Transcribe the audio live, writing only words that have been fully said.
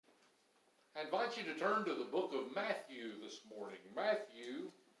I invite you to turn to the book of Matthew this morning. Matthew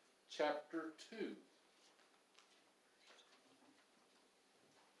chapter 2.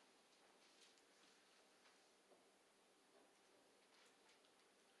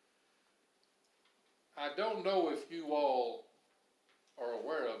 I don't know if you all are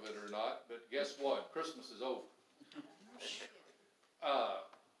aware of it or not, but guess what? Christmas is over.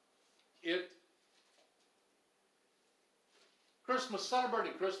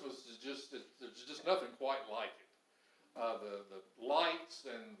 Celebrating Christmas is there's just nothing quite like it. The lights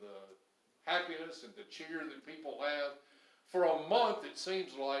and the happiness and the cheer that people have. For a month, it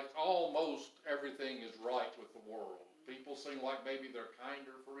seems like almost everything is right with the world. People seem like maybe they're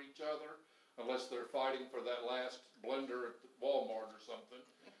kinder for each other, unless they're fighting for that last blender at Walmart or something.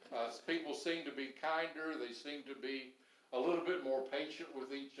 People seem to be kinder. They seem to be a little bit more patient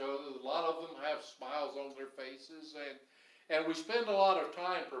with each other. A lot of them have smiles on their faces, and we spend a lot of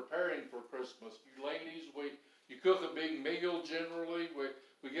time preparing for Christmas. You ladies, you cook a big meal generally.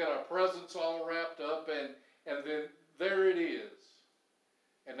 We get our presents all wrapped up, and then there it is.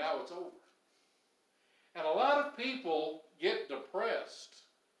 And now it's over. And a lot of people get depressed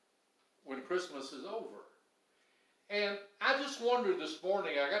when Christmas is over. And I just wondered this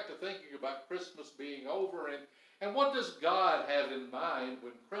morning, I got to thinking about Christmas being over, and what does God have in mind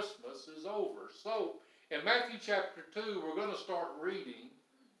when Christmas is over? So, in Matthew chapter 2, we're going to start reading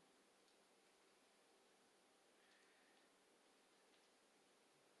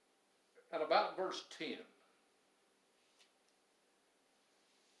at about verse 10.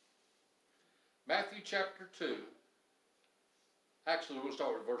 Matthew chapter 2. Actually, we'll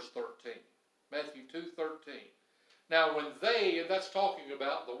start with verse 13. Matthew 2:13. Now when they, and that's talking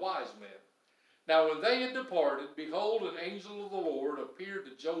about the wise men. Now when they had departed, behold, an angel of the Lord appeared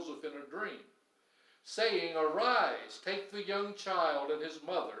to Joseph in a dream, saying, Arise, take the young child and his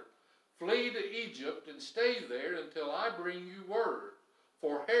mother, flee to Egypt, and stay there until I bring you word,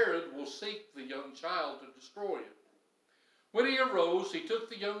 for Herod will seek the young child to destroy him. When he arose, he took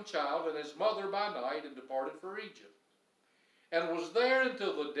the young child and his mother by night and departed for Egypt, and was there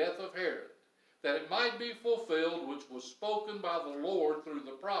until the death of Herod, that it might be fulfilled which was spoken by the Lord through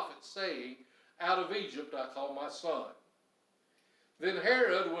the prophet, saying, Out of Egypt I call my son. Then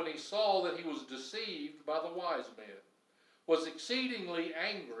Herod, when he saw that he was deceived by the wise men, was exceedingly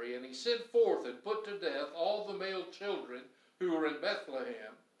angry, and he sent forth and put to death all the male children who were in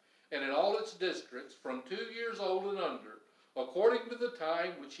Bethlehem, and in all its districts, from 2 years old and under, according to the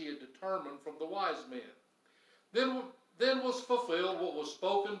time which he had determined from the wise men. Then was fulfilled what was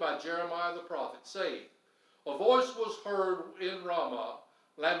spoken by Jeremiah the prophet, saying, A voice was heard in Ramah,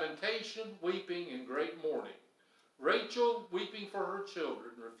 lamentation, weeping, and great mourning. Rachel weeping for her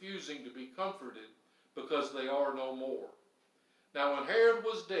children, refusing to be comforted, because they are no more. Now when Herod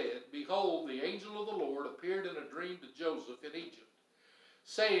was dead, behold, the angel of the Lord appeared in a dream to Joseph in Egypt,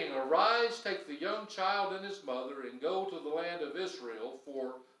 saying, Arise, take the young child and his mother, and go to the land of Israel,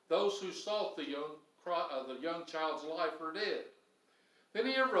 for those who sought the young child's life are dead. Then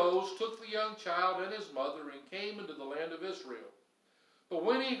he arose, took the young child and his mother, and came into the land of Israel. But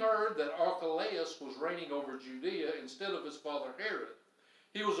when he heard that Archelaus was reigning over Judea instead of his father Herod,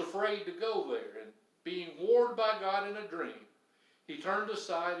 he was afraid to go there, and being warned by God in a dream, he turned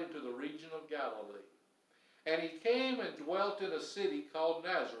aside into the region of Galilee. And he came and dwelt in a city called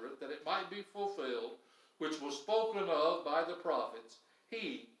Nazareth, that it might be fulfilled, which was spoken of by the prophets,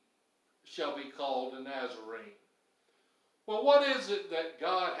 He shall be called a Nazarene. Well, what is it that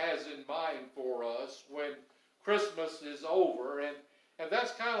God has in mind for us when Christmas is over? And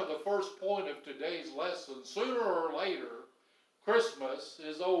that's kind of the first point of today's lesson. Sooner or later, Christmas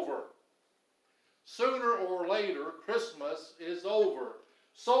is over. Sooner or later, Christmas is over.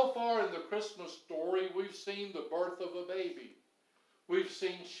 So far in the Christmas story, we've seen the birth of a baby. We've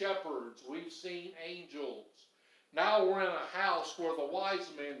seen shepherds. We've seen angels. Now we're in a house where the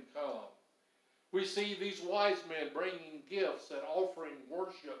wise men come. We see these wise men bringing gifts and offering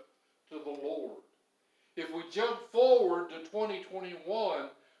worship to the Lord. If we jump forward to 2021,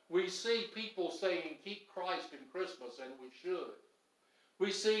 we see people saying, keep Christ in Christmas, and we should.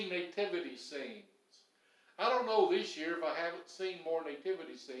 We see nativity scenes. I don't know this year if I haven't seen more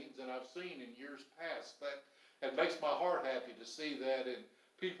nativity scenes than I've seen in years past. That makes my heart happy to see that in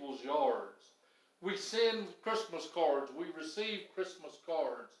people's yards. We send Christmas cards. We receive Christmas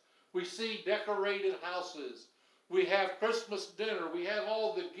cards. We see decorated houses. We have Christmas dinner. We have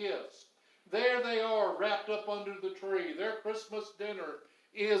all the gifts. There they are, wrapped up under the tree. Their Christmas dinner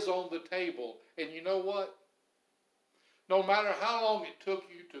is on the table. And you know what? No matter how long it took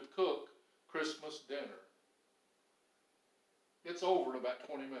you to cook Christmas dinner, it's over in about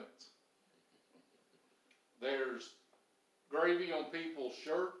 20 minutes. There's gravy on people's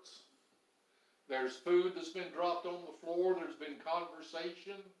shirts. There's food that's been dropped on the floor. There's been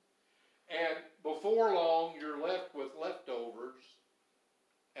conversation. And before long, you're left with leftovers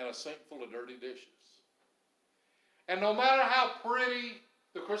and a sink full of dirty dishes. And no matter how pretty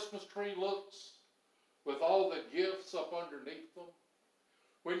the Christmas tree looks, with all the gifts up underneath them,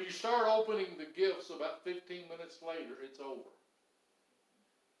 when you start opening the gifts about 15 minutes later, it's over.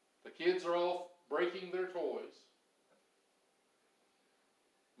 The kids are off breaking their toys.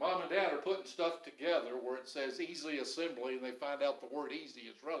 Mom and Dad are putting stuff together where it says easy assembly, and they find out the word easy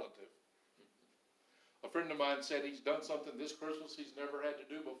is relative. A friend of mine said he's done something this Christmas he's never had to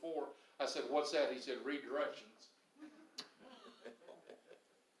do before. I said, what's that? He said, read directions.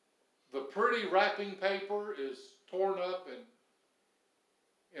 The pretty wrapping paper is torn up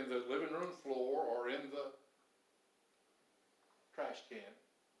in the living room floor or in the trash can.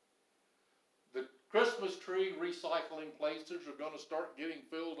 The Christmas tree recycling places are going to start getting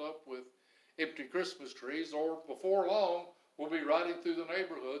filled up with empty Christmas trees, or before long, we'll be riding through the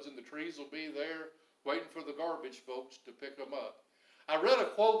neighborhoods and the trees will be there waiting for the garbage folks to pick them up. I read a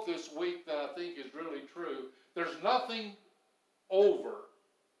quote this week that I think is really true. There's nothing over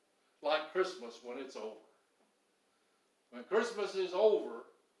like Christmas when it's over. When Christmas is over,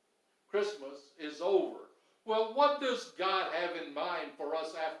 Christmas is over. Well, what does God have in mind for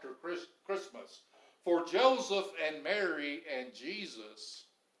us after Christmas? For Joseph and Mary and Jesus,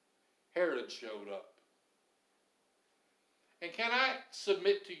 Herod showed up. And can I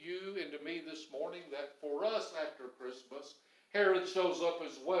submit to you and to me this morning that for us after Christmas, Herod shows up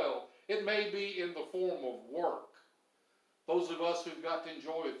as well. It may be in the form of work. Those of us who've got to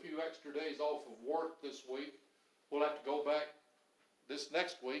enjoy a few extra days off of work this week, we'll have to go back this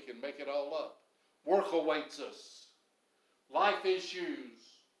next week and make it all up. Work awaits us. Life issues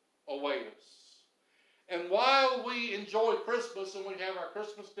await us. And while we enjoy Christmas and we have our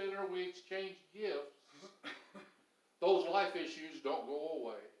Christmas dinner, we exchange gifts, those life issues don't go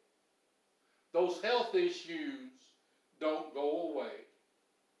away. Those health issues don't go away.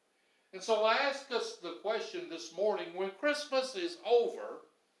 And so I ask us the question this morning, when Christmas is over,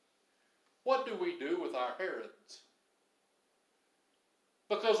 what do we do with our Herods?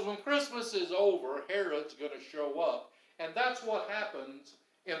 Because when Christmas is over, Herod's going to show up. And that's what happens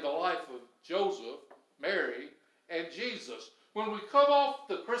in the life of Joseph, Mary, and Jesus. When we come off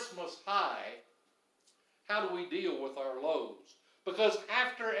the Christmas high, how do we deal with our lows? Because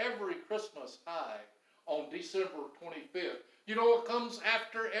after every Christmas high on December 25th, you know what comes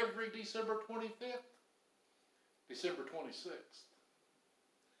after every December 25th? December 26th,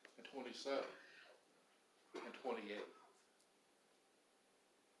 and 27th, and 28th.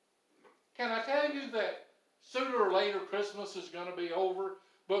 Can I tell you that sooner or later Christmas is going to be over?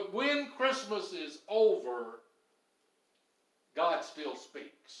 But when Christmas is over, God still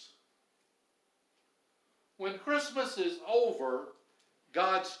speaks. When Christmas is over,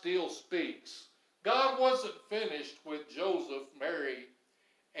 God still speaks. God wasn't finished with Joseph, Mary,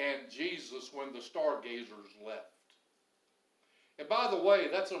 and Jesus when the stargazers left. And by the way,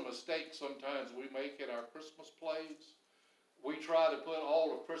 that's a mistake sometimes we make in our Christmas plays. We try to put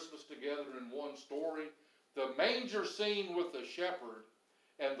all of Christmas together in one story. The manger scene with the shepherd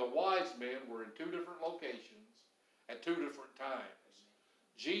and the wise men were in two different locations at two different times.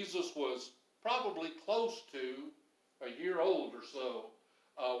 Jesus was probably close to a year old or so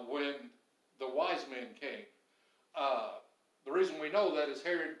when the wise men came. The reason we know that is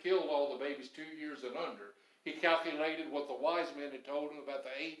Herod killed all the babies 2 years and under. He calculated what the wise men had told him about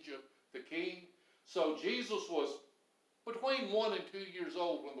the age of the king. So Jesus was between 1 and 2 years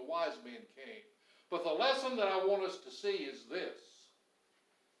old when the wise men came. But the lesson that I want us to see is this.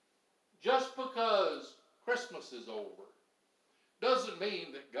 Just because Christmas is over doesn't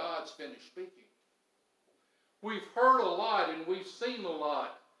mean that God's finished speaking. We've heard a lot and we've seen a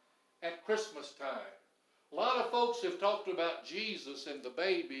lot at Christmas time. A lot of folks have talked about Jesus and the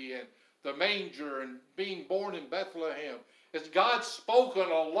baby and the manger and being born in Bethlehem. Has God spoken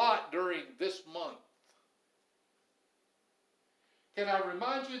a lot during this month? Can I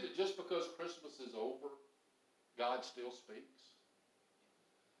remind you that just because Christmas is over, God still speaks?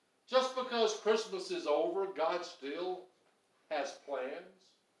 Just because Christmas is over, God still has plans?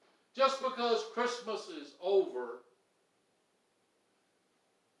 Just because Christmas is over,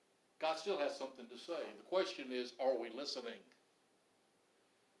 God still has something to say. The question is, are we listening?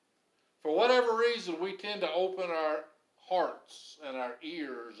 For whatever reason, we tend to open our hearts and our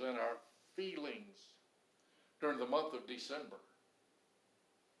ears and our feelings during the month of December.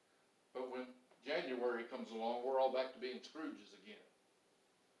 But when January comes along, we're all back to being Scrooges again.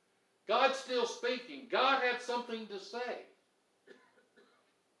 God's still speaking. God had something to say.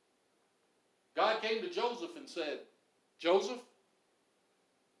 God came to Joseph and said, Joseph,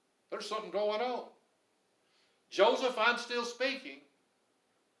 there's something going on. Joseph, I'm still speaking.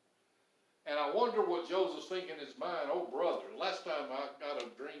 And I wonder what Joseph's thinking in his mind. Oh, brother, last time I got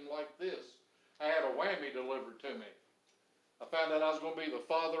a dream like this, I had a whammy delivered to me. I found out I was going to be the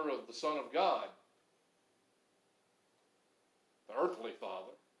father of the Son of God, the earthly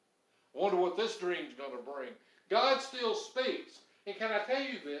father. I wonder what this dream's going to bring. God still speaks. And can I tell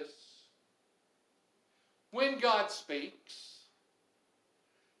you this? When God speaks,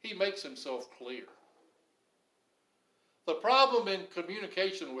 He makes Himself clear. The problem in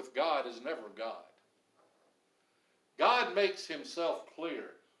communication with God is never God. God makes Himself clear.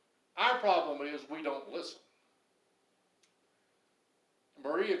 Our problem is we don't listen.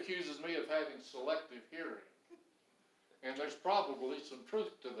 Marie accuses me of having selective hearing. And there's probably some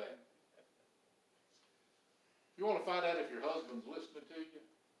truth to that. You want to find out if your husband's listening to you?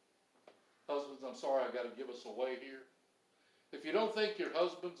 Husbands, I'm sorry, I've got to give us away here. If you don't think your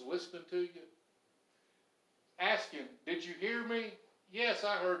husband's listening to you, ask him, did you hear me? Yes,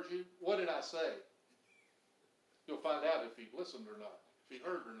 I heard you. What did I say? You'll find out if he listened or not, if he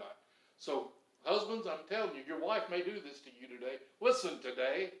heard or not. So, husbands, I'm telling you, your wife may do this to you today. Listen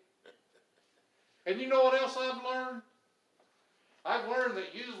today. And you know what else I've learned? I've learned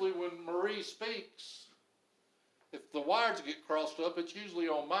that usually when Marie speaks, if the wires get crossed up, it's usually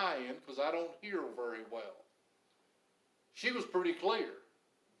on my end because I don't hear very well. She was pretty clear.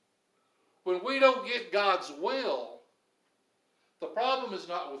 When we don't get God's will, the problem is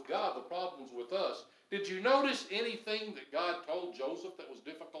not with God, the problem is with us. Did you notice anything that God told Joseph that was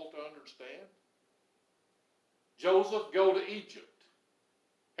difficult to understand? Joseph, go to Egypt.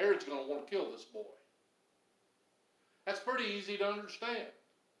 Herod's going to want to kill this boy. That's pretty easy to understand.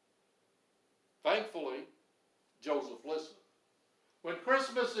 Thankfully, Joseph listened. When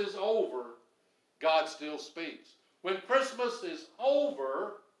Christmas is over, God still speaks. When Christmas is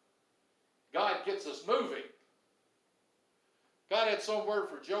over, God gets us moving. God had some word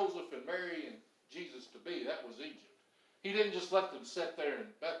for Joseph and Mary and Jesus to be. That was Egypt. He didn't just let them sit there in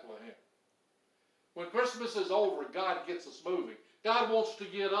Bethlehem. When Christmas is over, God gets us moving. God wants to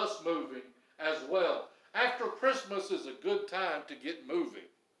get us moving as well. After Christmas is a good time to get moving.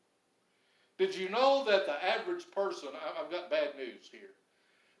 Did you know that the average person, I've got bad news here.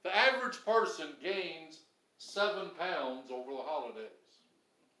 The average person gains 7 pounds over the holidays.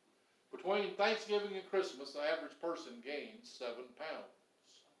 Between Thanksgiving and Christmas, the average person gains 7 pounds.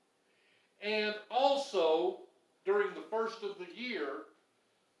 And also, during the first of the year,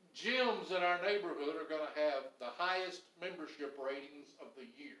 gyms in our neighborhood are going to have the highest membership ratings of the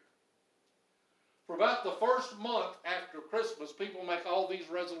year. For about the first month after Christmas, people make all these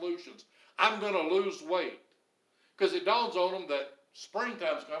resolutions. I'm going to lose weight. Because it dawns on them that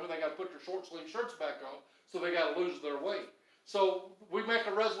springtime's coming, they got to put their short sleeve shirts back on, so they got to lose their weight. So we make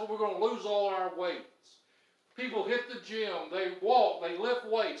a resolution, we're going to lose all our weights. People hit the gym, they walk, they lift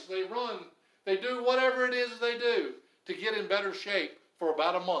weights, they run, they do whatever it is they do to get in better shape for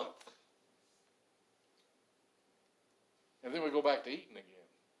about a month. And then we go back to eating again.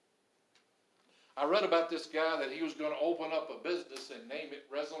 I read about this guy that he was going to open up a business and name it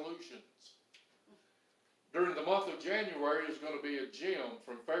Resolutions. During the month of January, there's going to be a gym.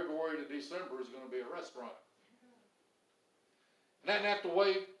 From February to December, is going to be a restaurant. And isn't that the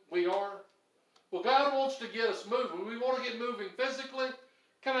way we are? Well, God wants to get us moving. We want to get moving physically.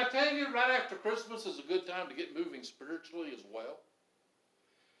 Can I tell you, right after Christmas is a good time to get moving spiritually as well?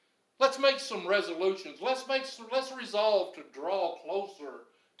 Let's make some resolutions. Let's resolve to draw closer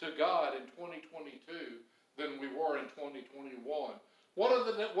to God in 2022 than we were in 2021. One of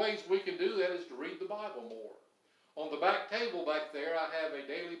the ways we can do that is to read the Bible more. On the back table back there, I have a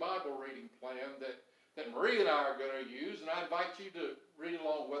daily Bible reading plan that Marie and I are going to use, and I invite you to read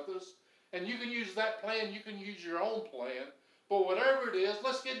along with us. And you can use that plan, you can use your own plan, but whatever it is,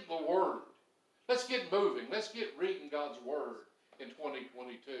 let's get in the Word. Let's get moving. Let's get reading God's Word in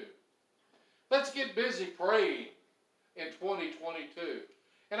 2022. Let's get busy praying in 2022.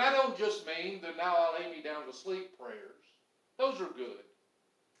 And I don't just mean the now I'll lay me down to sleep prayers. Those are good.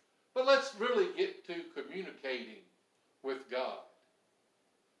 But let's really get to communicating with God.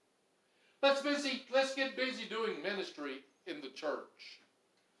 Let's get busy doing ministry in the church.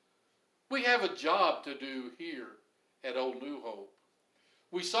 We have a job to do here at Old New Hope.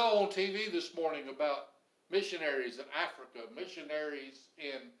 We saw on TV this morning about missionaries in Africa, missionaries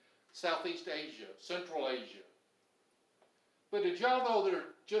in Southeast Asia, Central Asia. But did y'all know there are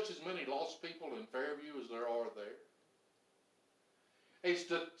just as many lost people in Fairview as there are there? a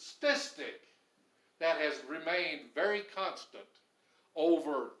statistic that has remained very constant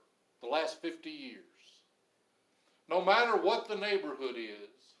over the last 50 years. No matter what the neighborhood is,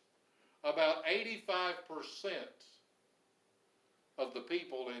 about 85% of the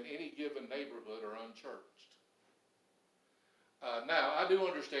people in any given neighborhood are unchurched. Now, I do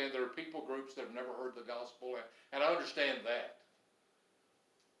understand there are people groups that have never heard the gospel, and I understand that.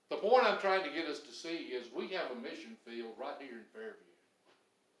 The point I'm trying to get us to see is we have a mission field right here in Fairview.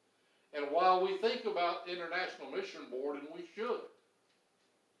 And while we think about International Mission Board, and we should,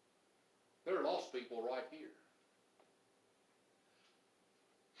 there are lost people right here.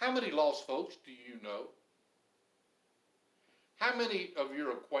 How many lost folks do you know? How many of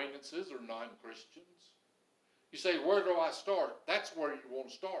your acquaintances are non-Christians? You say, where do I start? That's where you want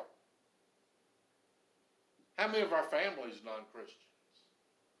to start. How many of our families non-Christians?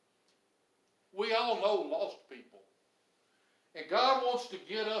 We all know lost people. And God wants to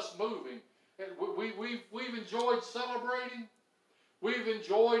get us moving. And we've enjoyed celebrating. We've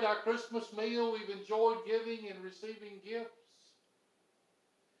enjoyed our Christmas meal. We've enjoyed giving and receiving gifts.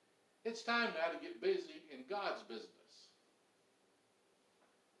 It's time now to get busy in God's business.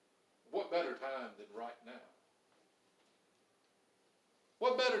 What better time than right now?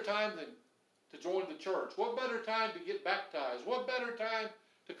 What better time than to join the church? What better time to get baptized? What better time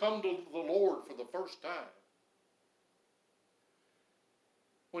to come to the Lord for the first time?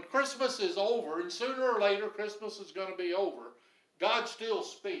 When Christmas is over, and sooner or later Christmas is going to be over, God still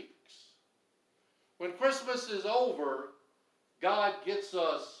speaks. When Christmas is over, God gets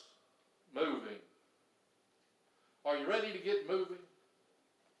us moving. Are you ready to get moving?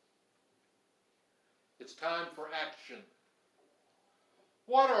 It's time for action.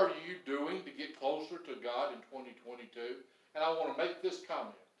 What are you doing to get closer to God in 2022? And I want to make this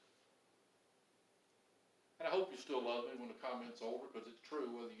comment. And I hope you still love me when the comment's over, because it's true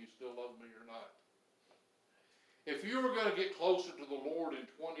whether you still love me or not. If you were going to get closer to the Lord in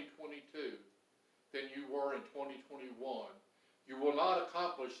 2022 than you were in 2021, you will not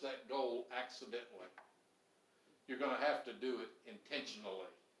accomplish that goal accidentally. You're going to have to do it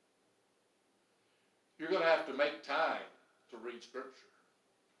intentionally. You're going to have to make time to read Scripture.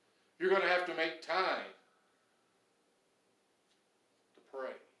 You're going to have to make time to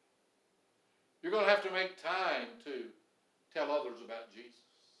pray. You're going to have to make time to tell others about Jesus.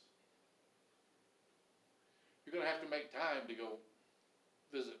 You're going to have to make time to go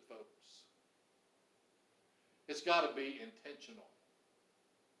visit folks. It's got to be intentional.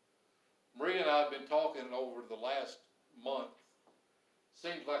 Maria and I have been talking over the last month.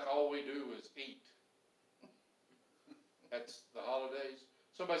 Seems like all we do is eat. That's the holidays.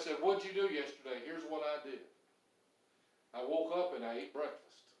 Somebody said, what'd you do yesterday? Here's what I did. I woke up and I ate breakfast.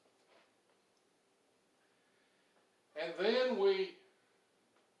 And then we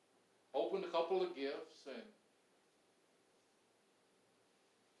opened a couple of gifts and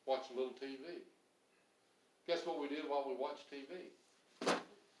watched a little TV. Guess what we did while we watched TV?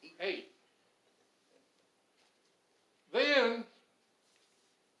 Ate. Then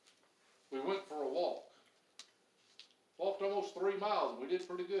we went for a walk. Walked almost 3 miles. We did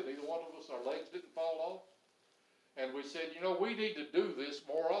pretty good. Neither one of us, our legs didn't fall off. And we said, you know, we need to do this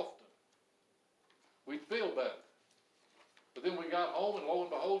more often. We'd feel better. But then we got home, and lo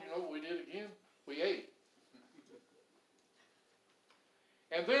and behold, you know what we did again? We ate.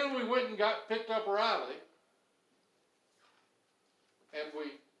 And then we went and picked up Riley. And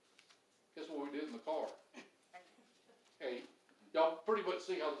guess what we did in the car? Ate. Y'all pretty much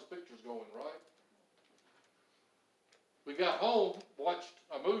see how this picture's going, right? We got home, watched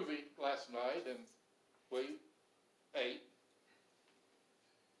a movie last night, and we ate.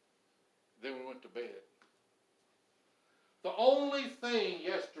 Then we went to bed. The only thing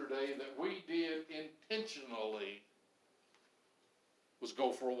yesterday that we did intentionally was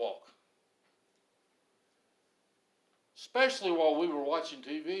go for a walk. Especially while we were watching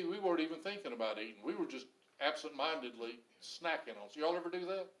TV, we weren't even thinking about eating. We were just absent-mindedly snacking on. So y'all ever do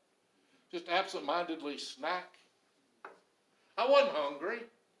that? Just absent-mindedly snack? I wasn't hungry.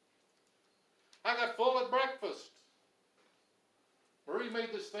 I got full at breakfast. Marie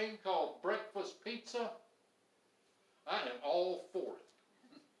made this thing called breakfast pizza. I am all for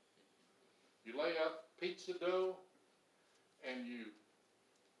it. You lay out pizza dough and you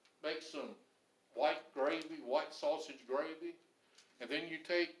make some white gravy, white sausage gravy, and then you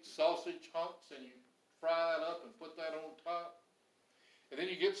take sausage hunks and you fry it up and put that on top. And then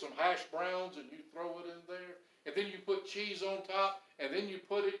you get some hash browns and you throw it in there. And then you put cheese on top, and then you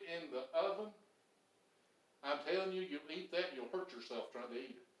put it in the oven. I'm telling you, you'll eat that, you'll hurt yourself trying to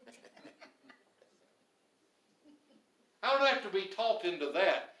eat it. I don't have to be talked into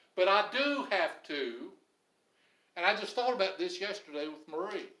that. But I do have to, and I just thought about this yesterday with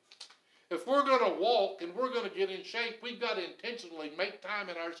Marie. If we're going to walk and we're going to get in shape, we've got to intentionally make time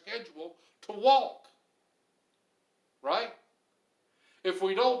in our schedule to walk. Right? If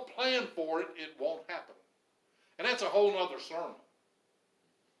we don't plan for it, it won't happen. And that's a whole other sermon.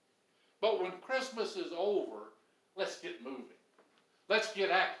 But when Christmas is over, let's get moving. Let's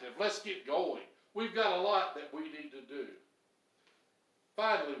get active. Let's get going. We've got a lot that we need to do.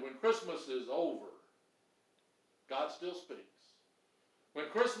 Finally, when Christmas is over, God still speaks. When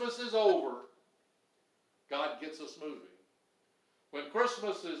Christmas is over, God gets us moving. When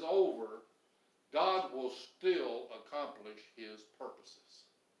Christmas is over, God will still accomplish His purposes.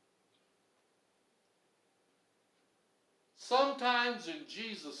 Sometimes in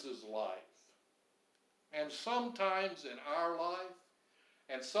Jesus' life, and sometimes in our life,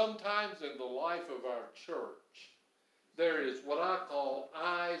 and sometimes in the life of our church, there is what I call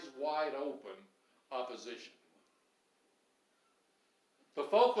eyes wide open opposition. The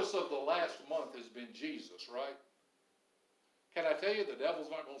focus of the last month has been Jesus, right? Can I tell you the devil's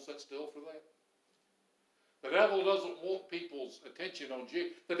not going to sit still for that? The devil doesn't want people's attention on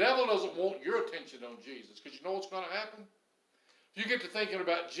Jesus. The devil doesn't want your attention on Jesus, because you know what's going to happen? If you get to thinking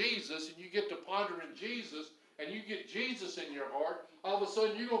about Jesus and you get to pondering Jesus and you get Jesus in your heart, all of a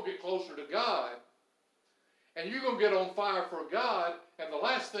sudden you're going to get closer to God and you're going to get on fire for God, and the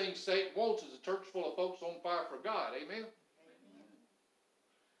last thing Satan wants is a church full of folks on fire for God. Amen?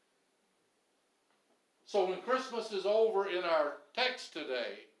 So when Christmas is over in our text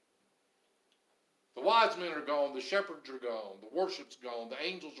today, the wise men are gone, the shepherds are gone, the worship's gone, the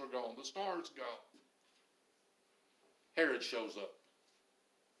angels are gone, the stars gone. Herod shows up.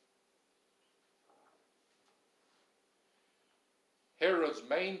 Herod's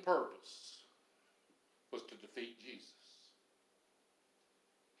main purpose was to defeat Jesus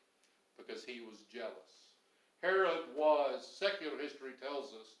because he was jealous. Herod was, secular history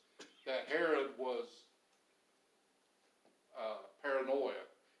tells us that Herod was paranoia.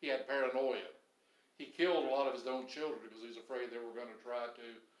 He had paranoia. He killed a lot of his own children because he was afraid they were going to try to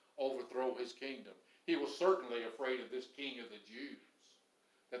overthrow his kingdom. He was certainly afraid of this king of the Jews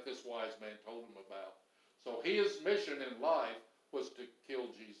that this wise man told him about. So his mission in life was to kill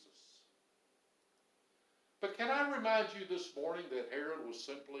Jesus. But can I remind you this morning that Herod was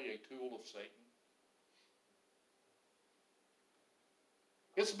simply a tool of Satan?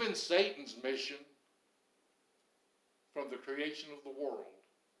 It's been Satan's mission from the creation of the world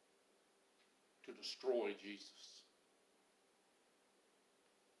to destroy Jesus.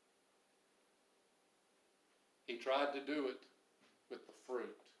 He tried to do it with the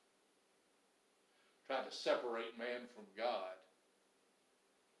fruit. Tried to separate man from God.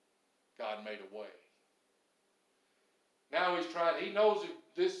 God made a way. Now he's trying, he knows if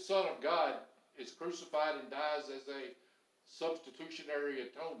this Son of God is crucified and dies as a substitutionary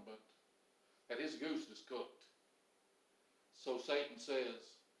atonement, that his goose is cooked. So Satan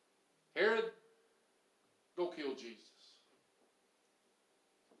says, Herod, go kill Jesus.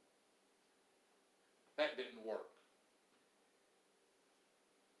 That didn't work.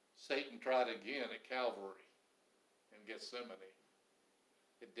 Satan tried again at Calvary and Gethsemane.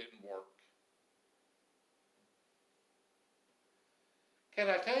 It didn't work. Can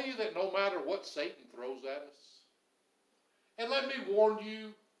I tell you that no matter what Satan throws at us, and let me warn you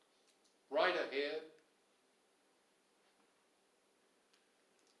right ahead,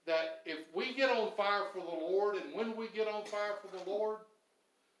 that if we get on fire for the Lord, and when we get on fire for the Lord,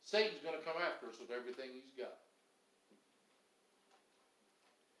 Satan's going to come after us with everything he's got.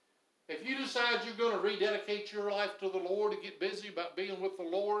 If you decide you're going to rededicate your life to the Lord and get busy about being with the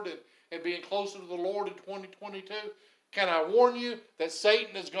Lord and being closer to the Lord in 2022, can I warn you that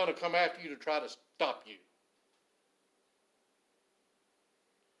Satan is going to come after you to try to stop you?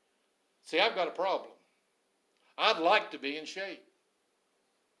 See, I've got a problem. I'd like to be in shape.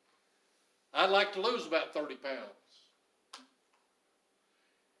 I'd like to lose about 30 pounds.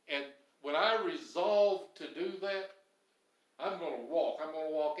 And when I resolve to do that, I'm going to walk. I'm going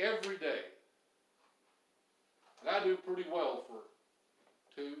to walk every day. And I do pretty well for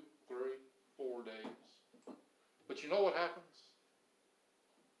 2, 3, 4 days. But you know what happens?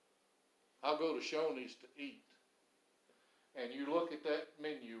 I'll go to Shoney's to eat. And you look at that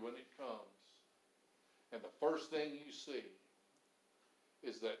menu when it comes. And the first thing you see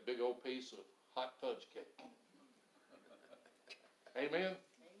is that big old piece of hot fudge cake. Amen?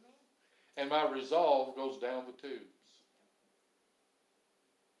 And my resolve goes down the tubes.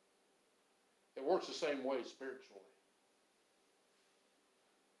 It works the same way spiritually.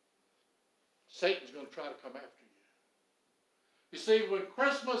 Satan's going to try to come after you. You see, when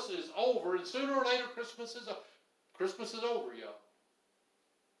Christmas is over, and sooner or later Christmas is over, y'all.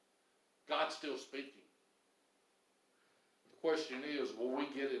 God's still speaking. The question is, will we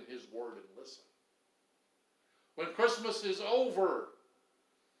get in His Word and listen? When Christmas is over,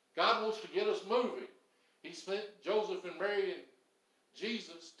 God wants to get us moving. He sent Joseph and Mary and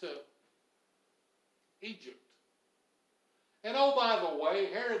Jesus to Egypt. And oh, by the way,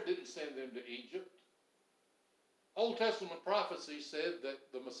 Herod didn't send them to Egypt. Old Testament prophecy said that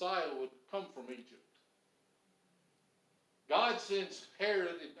the Messiah would come from Egypt. God sends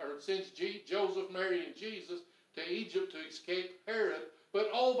Joseph, Mary, and Jesus to Egypt to escape Herod. But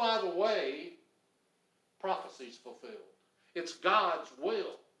oh, by the way, prophecy's fulfilled. It's God's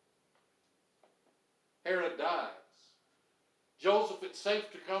will. Herod dies. Joseph, it's safe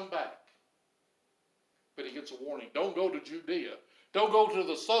to come back. But he gets a warning. Don't go to Judea. Don't go to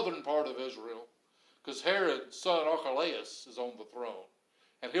the southern part of Israel, because Herod's son Archelaus is on the throne.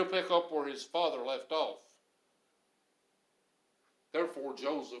 And he'll pick up where his father left off. Therefore,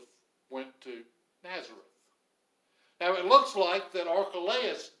 Joseph went to Nazareth. Now, it looks like that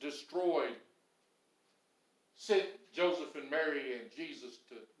Archelaus sent Joseph and Mary and Jesus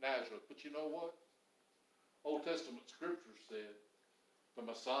to Nazareth. But you know what? Old Testament scripture said the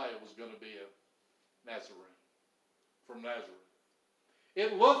Messiah was going to be a Nazarene, from Nazareth.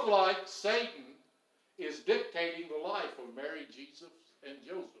 It looked like Satan is dictating the life of Mary, Jesus, and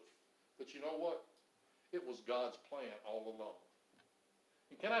Joseph. But you know what? It was God's plan all along.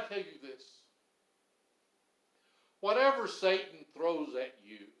 And can I tell you this? Whatever Satan throws at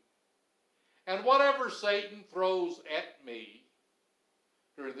you, and whatever Satan throws at me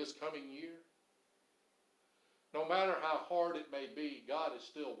during this coming year, no matter how hard it may be, God is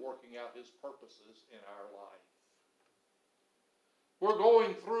still working out His purposes in our life. We're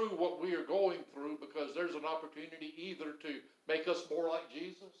going through what we are going through because there's an opportunity either to make us more like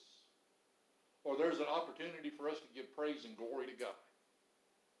Jesus, or there's an opportunity for us to give praise and glory to God.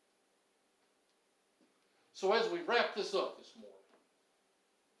 So as we wrap this up this morning,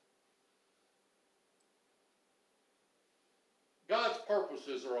 God's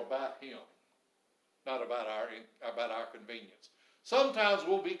purposes are about Him, not about our convenience. Sometimes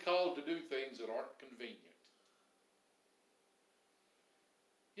we'll be called to do things that aren't convenient.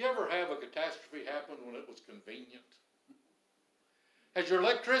 You ever have a catastrophe happen when it was convenient? Has your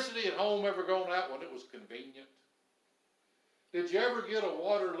electricity at home ever gone out when it was convenient? Did you ever get a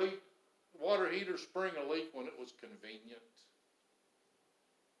water heater spring a leak when it was convenient?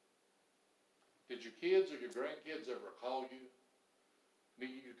 Did your kids or your grandkids ever call you?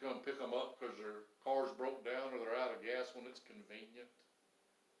 Need you to come pick them up because their car's broke down or they're out of gas when it's convenient?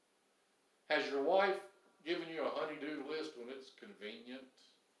 Has your wife given you a honey-do list when it's convenient?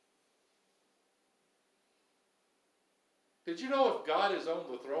 Did you know if God is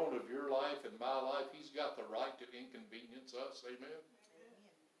on the throne of your life and my life, He's got the right to inconvenience us? Amen?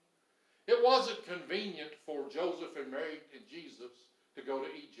 It wasn't convenient for Joseph and Mary and Jesus to go to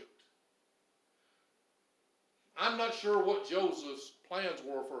Egypt. I'm not sure what Joseph's plans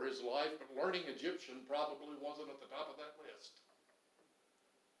were for his life, but learning Egyptian probably wasn't at the top of that list.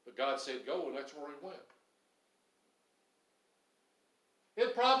 But God said go, and that's where he went.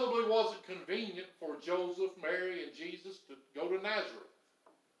 It probably wasn't convenient for Joseph, Mary, and Jesus to go to Nazareth.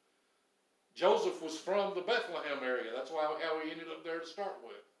 Joseph was from the Bethlehem area. That's how he ended up there to start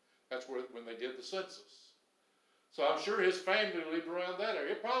with. That's when they did the census. So I'm sure his family lived around that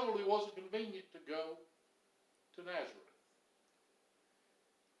area. It probably wasn't convenient to go to Nazareth.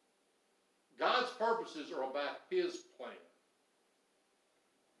 God's purposes are about His plan,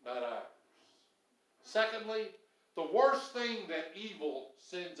 not ours. Secondly, the worst thing that evil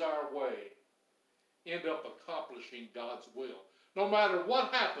sends our way end up accomplishing God's will. No matter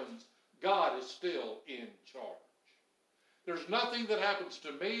what happens, God is still in charge. There's nothing that happens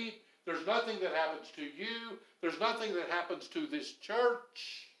to me. There's nothing that happens to you. There's nothing that happens to this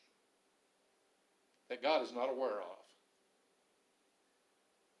church that God is not aware of.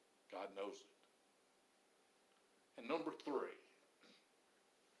 God knows it. And number 3,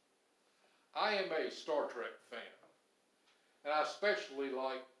 I am a Star Trek fan. And I especially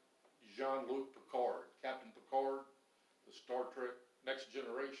like Jean-Luc Picard, Captain Picard, the Star Trek Next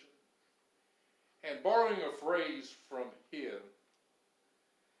Generation. And borrowing a phrase from him,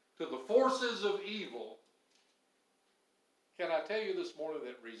 to the forces of evil, can I tell you this morning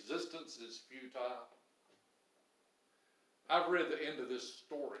that resistance is futile? I've read the end of this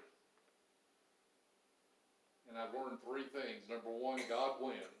story. And I've learned 3 things. Number 1, God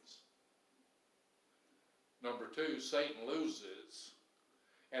wins. Number 2, Satan loses.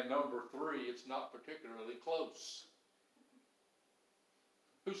 And number 3, it's not particularly close.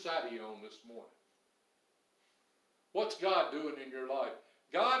 Whose side are you on this morning? What's God doing in your life?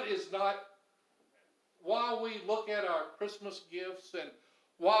 God is not, while we look at our Christmas gifts and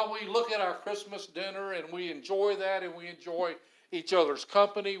while we look at our Christmas dinner and we enjoy that and we enjoy each other's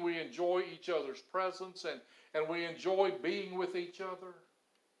company, we enjoy each other's presence, and we enjoy being with each other.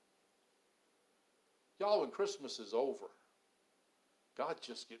 Y'all, when Christmas is over, God's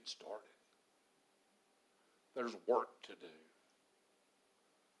just getting started. There's work to do.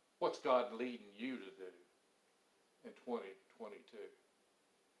 What's God leading you to do in 2022?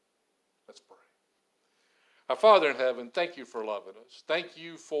 Let's pray. Our Father in heaven, thank you for loving us. Thank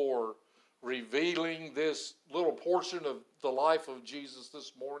you for revealing this little portion of the life of Jesus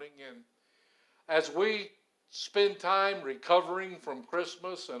this morning. And as we spend time recovering from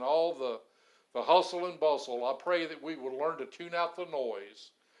Christmas and all the hustle and bustle, I pray that we would learn to tune out the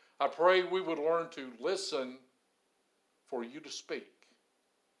noise. I pray we would learn to listen for you to speak.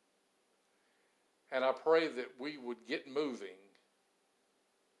 And I pray that we would get moving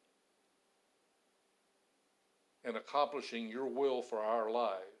in accomplishing your will for our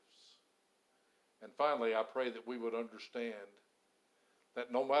lives. And finally, I pray that we would understand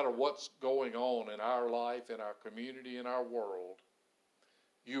that no matter what's going on in our life, in our community, in our world,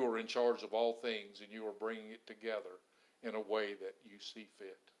 you are in charge of all things and you are bringing it together in a way that you see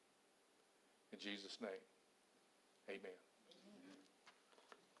fit. In Jesus' name, amen.